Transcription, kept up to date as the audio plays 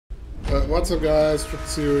What's up, guys?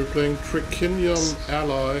 We're playing Tricinium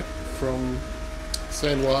Ally from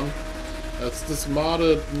Sane 1. That's this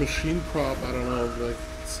modded machine prop, I don't know, like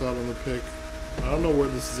it's out on the pic. I don't know where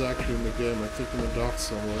this is actually in the game, I think in the dock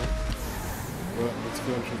somewhere. But let's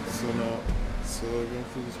go and check this one out. So going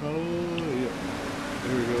through the tunnel, yeah.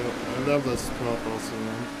 Here we go. I love this prop also,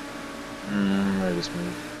 man. Wait a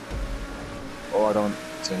minute. Oh, I don't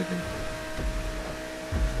see anything.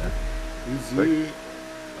 Easy.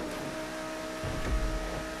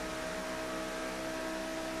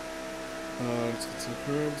 Let's get some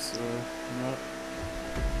curbs, not.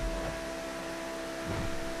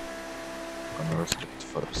 I'm gonna skip it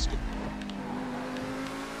first.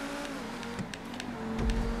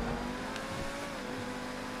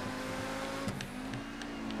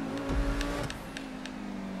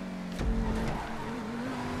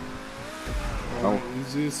 Oh,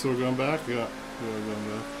 easy, so we're going back? Yeah, we're going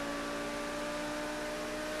back.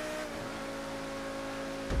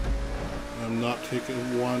 I'm not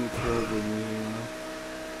taking one curve with me.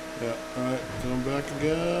 Yeah, alright, going back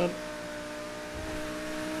again.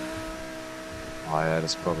 Oh yeah,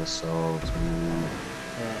 that's probably so too.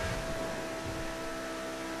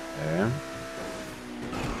 Yeah.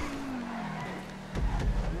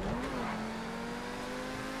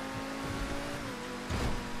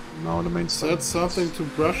 Now the main Said something to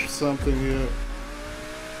brush something here.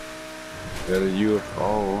 Yeah, the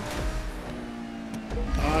UFO.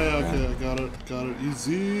 Ah, yeah, okay, I got it,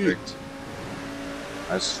 easy. Perfect.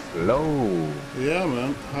 That's slow. Yeah,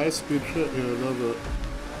 man, high speed shit here, I love it.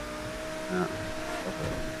 Yeah.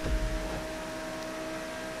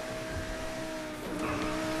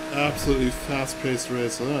 Okay. Absolutely fast-paced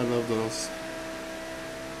race, I love those.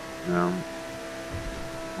 Yeah.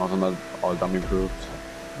 Also not all dummy proofed.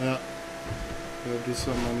 Yeah. Gotta do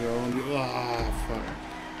something on your own. Ah, fuck.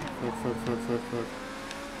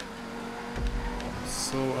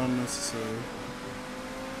 So unnecessary.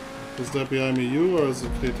 Is that behind me you or is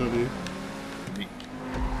it Peterly? Me.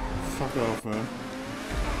 Fuck off, man.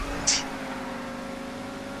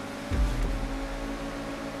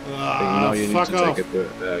 Now you fuck need to off. take it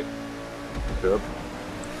the curb.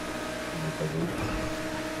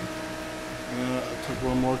 I took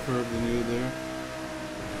one more curve than you there.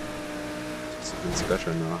 It's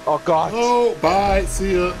better now. Oh god! Oh, bye,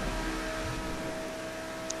 see ya.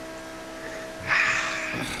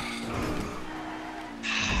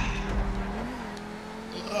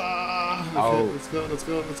 Okay, let's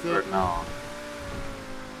go. Right now.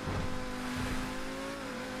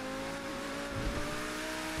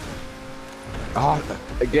 Oh,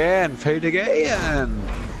 again! Failed again!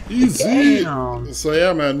 Easy! Damn. So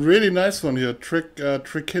yeah, man, really nice one here.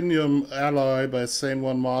 Tricinium Ally by Sane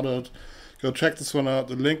 1 Modded. Go check this one out.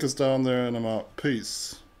 The link is down there, and I'm out.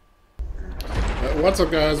 Peace. What's up,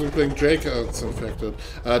 guys? We're playing JK. Oh, it's infected.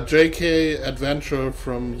 JK Adventure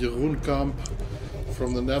from Jeroen Kamp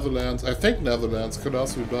from the Netherlands. I think Netherlands. Could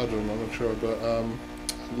also be Belgium. I'm not sure, but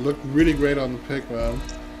looked really great on the pic, man.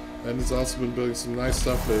 And he's also been building some nice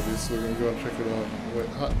stuff lately, so we're gonna go and check it out. Wait,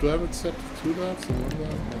 do I have it set to 2 laps or 1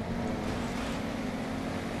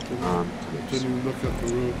 lap? Didn't even look at the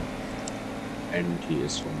route. NT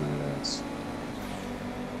is from Netherlands.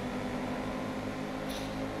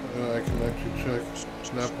 I can actually check.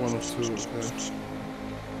 Lap 1 or 2, okay.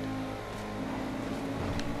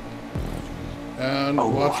 And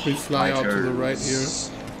watch me fly out to the right here.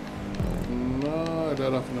 No, I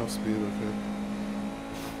let off enough speed, okay.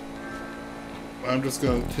 I'm just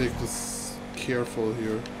gonna take this careful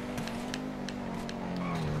here.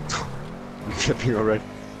 I'm flipping already.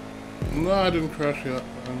 No, I didn't crash yet.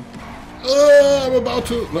 I'm about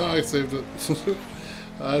to. No, I saved it.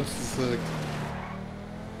 I just like.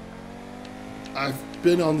 I've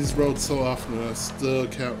been on these roads so often and I still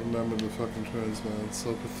can't remember the fucking turns, man. It's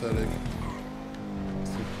so pathetic.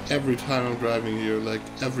 It's like every time I'm driving here, like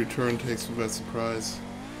every turn takes me by surprise.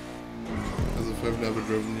 As if I've never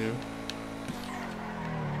driven here.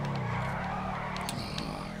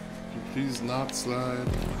 Please not slide.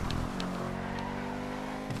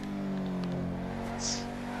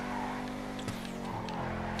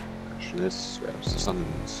 This, where's the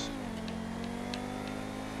Stunts?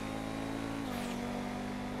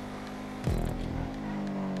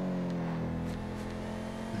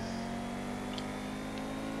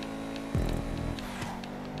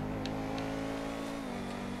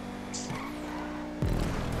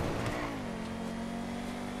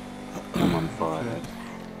 I'm on fire.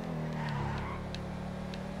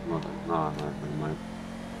 Okay. No, never mind.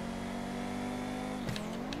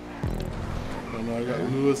 And I got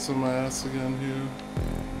Lewis on my ass again here.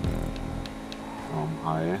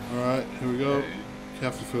 High. Alright, here we go.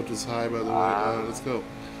 Careful foot is high, by the way. Let's go.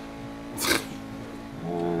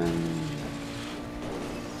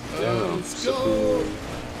 Let's go!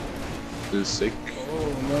 Feel sick. Oh,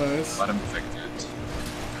 nice. But I'm infected.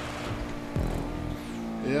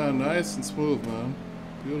 Yeah, nice and smooth, man.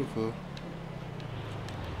 Beautiful.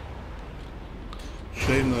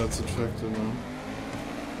 Shame that it's infected, man.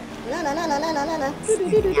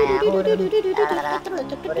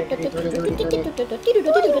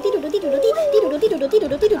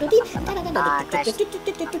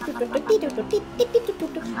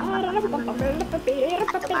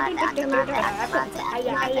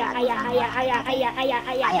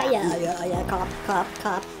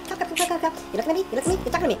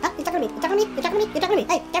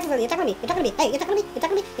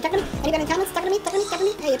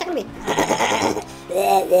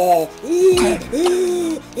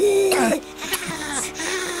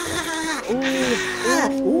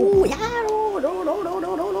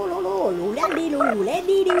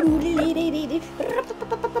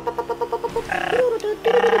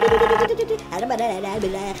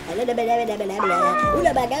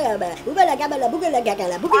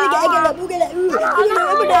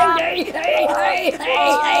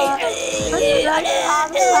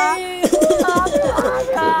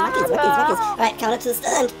 Alright, count up to the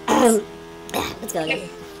stunt. Let's go again.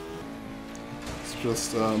 It's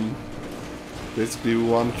just, basically we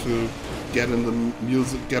want to get in the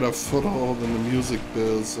music, get a foothold in the music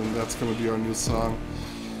biz, and that's gonna be our new song.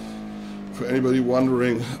 For anybody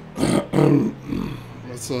wondering,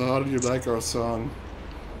 so how do you like our song?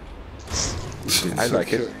 I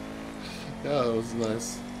like it. Yeah, it was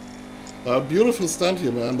nice. Beautiful stunt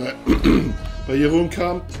here, man. By Jeroen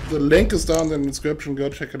Kamp. The link is down in the description. Go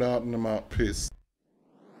check it out, and I'm out. Peace.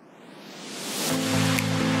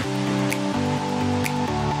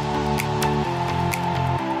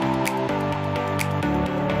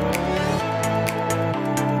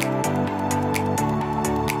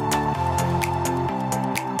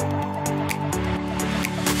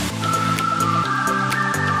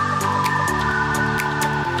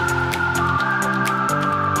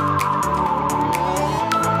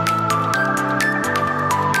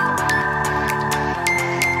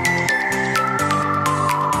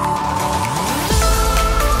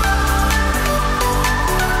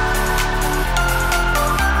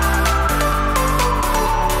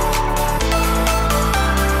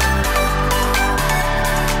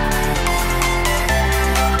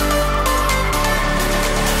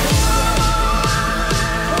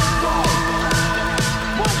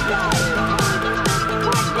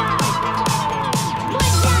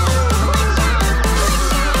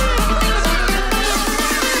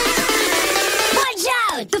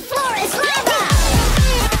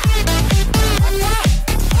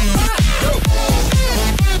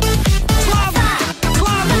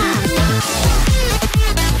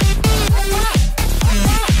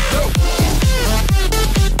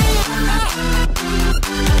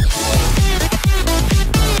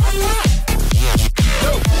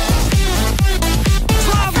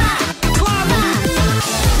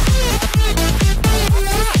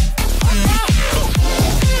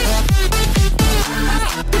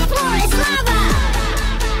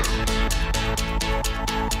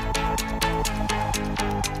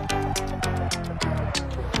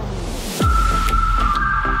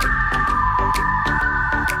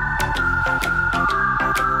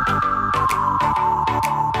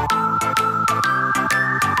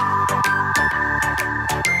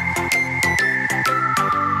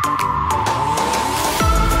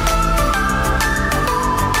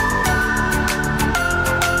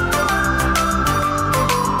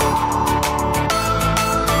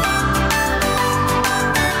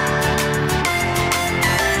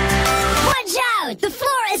 The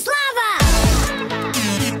floor is lava!